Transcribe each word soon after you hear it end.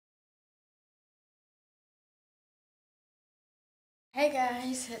Hey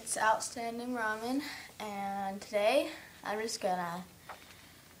guys, it's Outstanding Ramen, and today I'm just gonna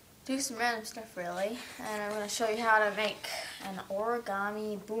do some random stuff really, and I'm gonna show you how to make an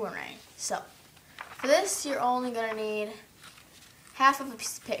origami boomerang. So, for this you're only gonna need half of a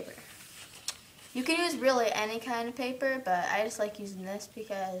piece of paper. You can use really any kind of paper, but I just like using this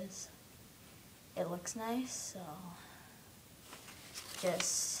because it looks nice, so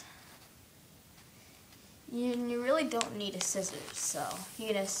just... You really don't need a scissors, so you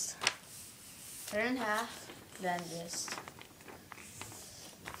can just cut it in half, then just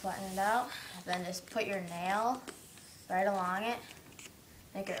flatten it out, then just put your nail right along it,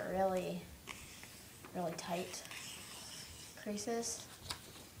 make it really tight creases.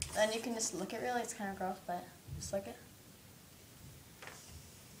 Then you can just lick it really, it's kind of gross, but just lick it.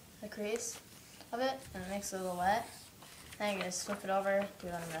 The crease of it, and it makes it a little wet. Then you can just flip it over, do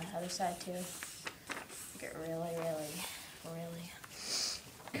it on the other side too. Get really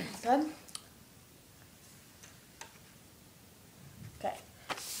good. Okay,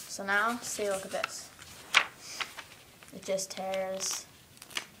 so now see, look at this. It just tears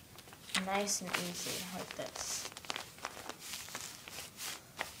nice and easy like this.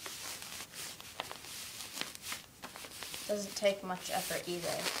 Doesn't take much effort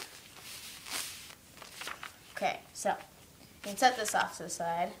either. Okay, so you can set this off to the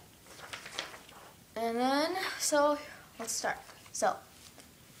side. And then, so let's start. So,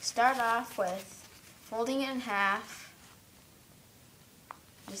 start off with folding it in half,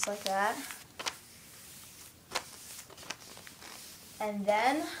 just like that. And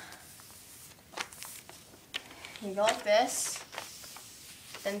then, you go like this,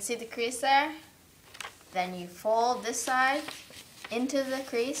 then see the crease there? Then you fold this side into the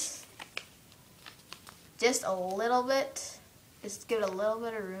crease, just a little bit, just give it a little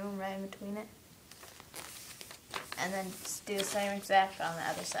bit of room right in between it. And then just do the same exact on the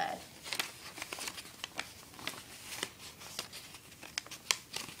other side.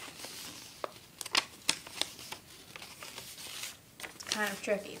 It's kind of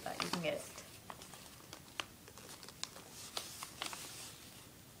tricky, but you can get it.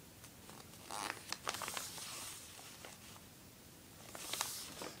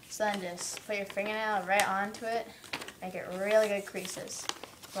 So then just put your fingernail right onto it. Make it really good creases.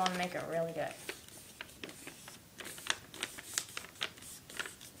 You want to make it really good.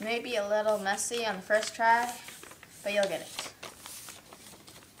 Maybe a little messy on the first try, but you'll get it.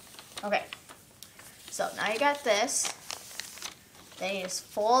 Okay, so now you got this. Then you just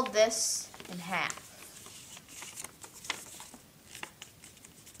fold this in half.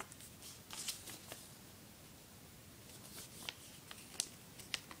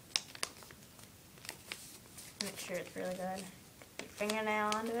 Make sure it's really good. Put your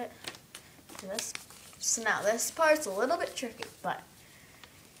fingernail onto it. Do this. So now this part's a little bit tricky, but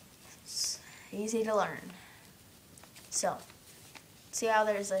it's easy to learn. So, see how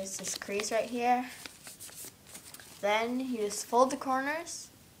there's this crease right here? Then you just fold the corners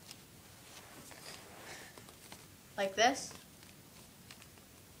like this.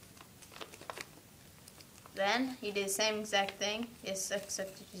 Then you do the same exact thing, except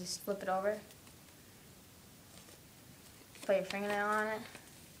you just flip it over. Put your fingernail on it.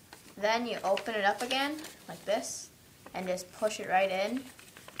 Then you open it up again, like this, and just push it right in.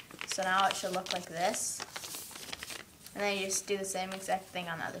 So now it should look like this. And then you just do the same exact thing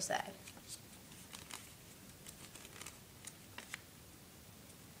on the other side.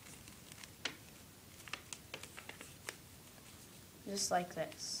 Just like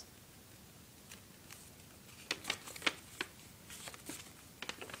this.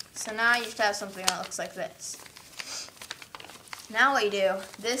 So now you should have something that looks like this. Now what you do,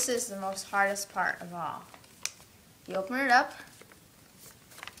 this is the most hardest part of all. You open it up.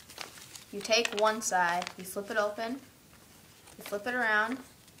 You take one side, you flip it open, you flip it around,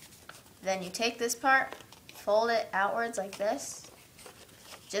 then you take this part, fold it outwards like this,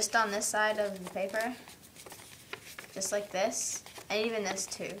 just on this side of the paper, just like this, and even this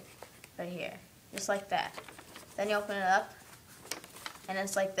too, right here, just like that. Then you open it up, and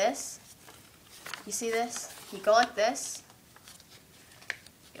it's like this. You see this? You go like this,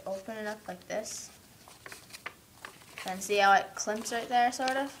 you open it up like this, and see how it clamps right there,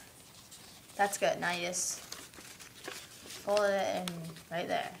 sort of? That's good. Now you just fold it in right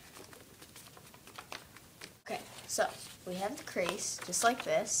there. Okay, so we have the crease, just like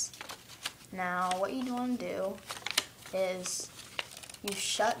this. Now what you want to do is you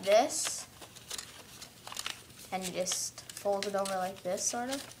shut this and you just fold it over like this, sort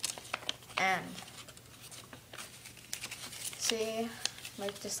of. And see,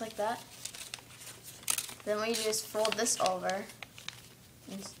 like just like that. Then what you do is fold this over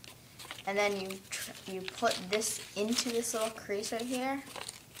And then you put this into this little crease right here.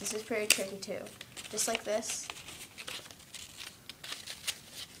 This is pretty tricky too. Just like this.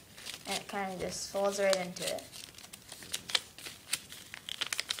 And it kind of just folds right into it.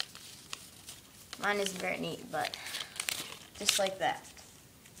 Mine isn't very neat, but just like that.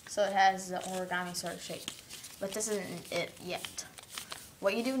 So it has the origami sort of shape. But this isn't it yet.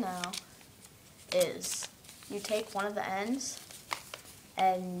 What you do now is you take one of the ends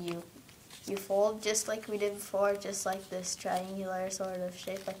and you fold just like we did before, just like this triangular sort of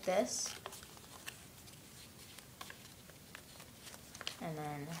shape like this. And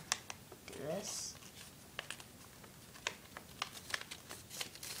then do this.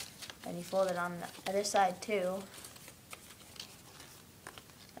 And you fold it on the other side too,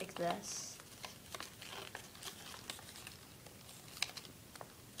 like this.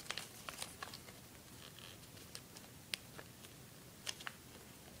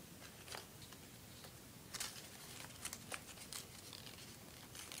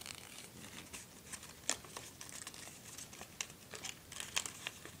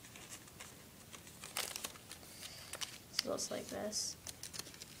 So it looks like this.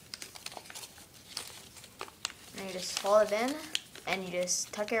 And you just fold it in, and you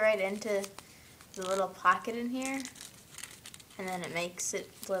just tuck it right into the little pocket in here, and then it makes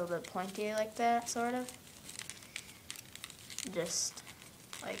it a little bit pointy like that, sort of. Just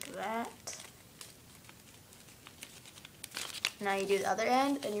like that. Now you do the other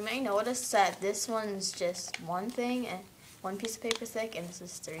end, and you may notice that this one's just one thing, and one piece of paper thick, and this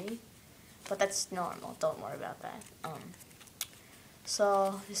is 3. But that's normal, don't worry about that.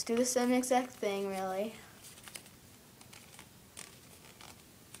 So just do the same exact thing, really.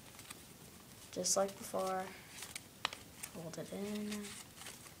 Just like before, fold it in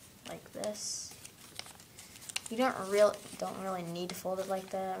like this. You don't really need to fold it like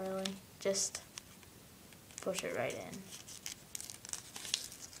that, really. Just push it right in.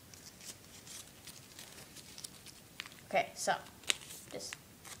 Okay, so just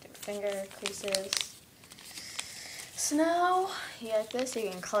do finger creases. So now you get this. You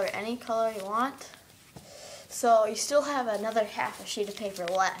can color any color you want. So you still have another half a sheet of paper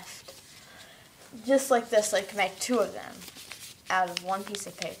left. Just like this, so you can make 2 of them out of one piece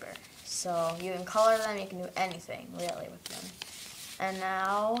of paper. So you can color them, you can do anything really with them. And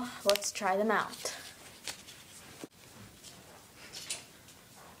now let's try them out.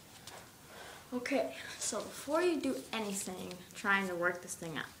 Okay, so before you do anything trying to work this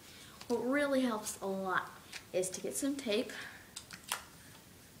thing out, what really helps a lot is to get some tape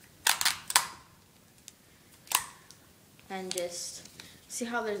and just see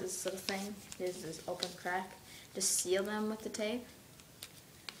how there's this little thing, there's this open crack, just seal them with the tape.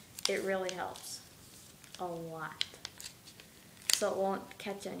 It really helps a lot. So it won't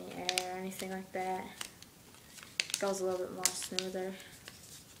catch any air or anything like that. It goes a little bit more smoother.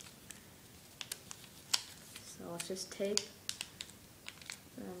 So let's just tape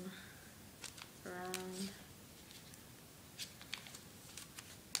them around.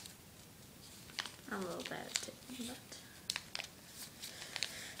 I'm a little bad at taping, but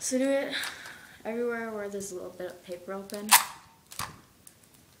so do it everywhere where there's a little bit of paper open.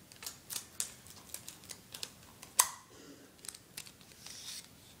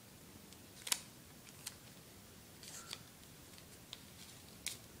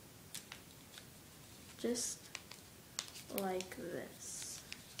 Just like this.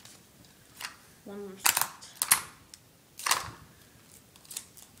 One more set.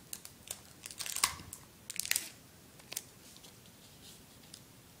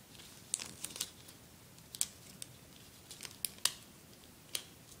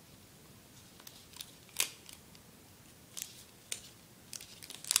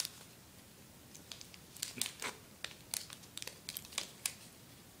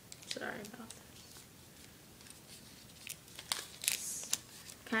 Sorry about that. It's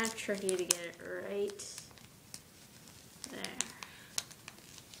kind of tricky to get it right there.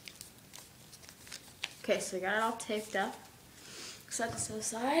 Okay, so we got it all taped up. Set this to the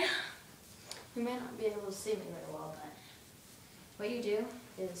side. You may not be able to see me very well, but what you do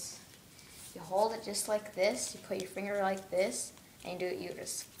is you hold it just like this. You put your finger like this, and you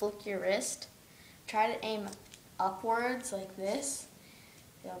just flick your wrist. Try to aim upwards like this.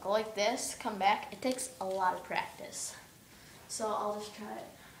 It'll go like this, come back. It takes a lot of practice. So I'll just try it.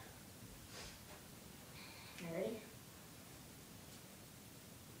 You ready?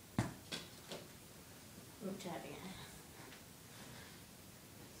 I'm tapping it.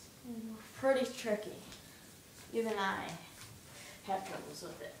 Pretty tricky. Even I have troubles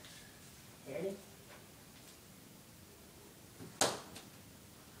with it. You ready?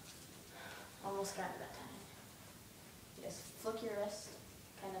 almost got it that time. You just flick your wrist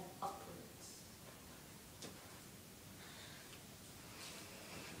kind of upwards.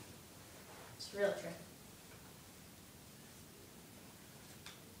 It's really tricky.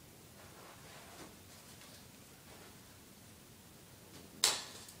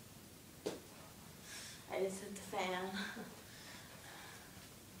 I just hit the fan.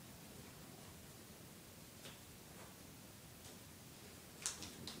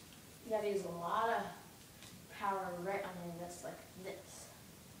 You gotta use a lot of power right under this, like this.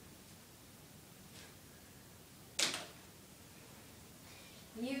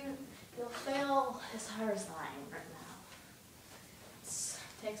 You'll fail as hard as I am right now.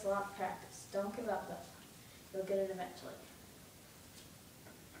 It takes a lot of practice. Don't give up though. You'll get it eventually.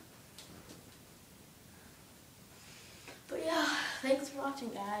 But yeah, thanks for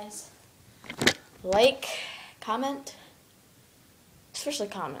watching, guys. Like, comment, especially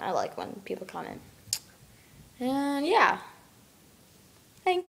comment. I like when people comment. And yeah.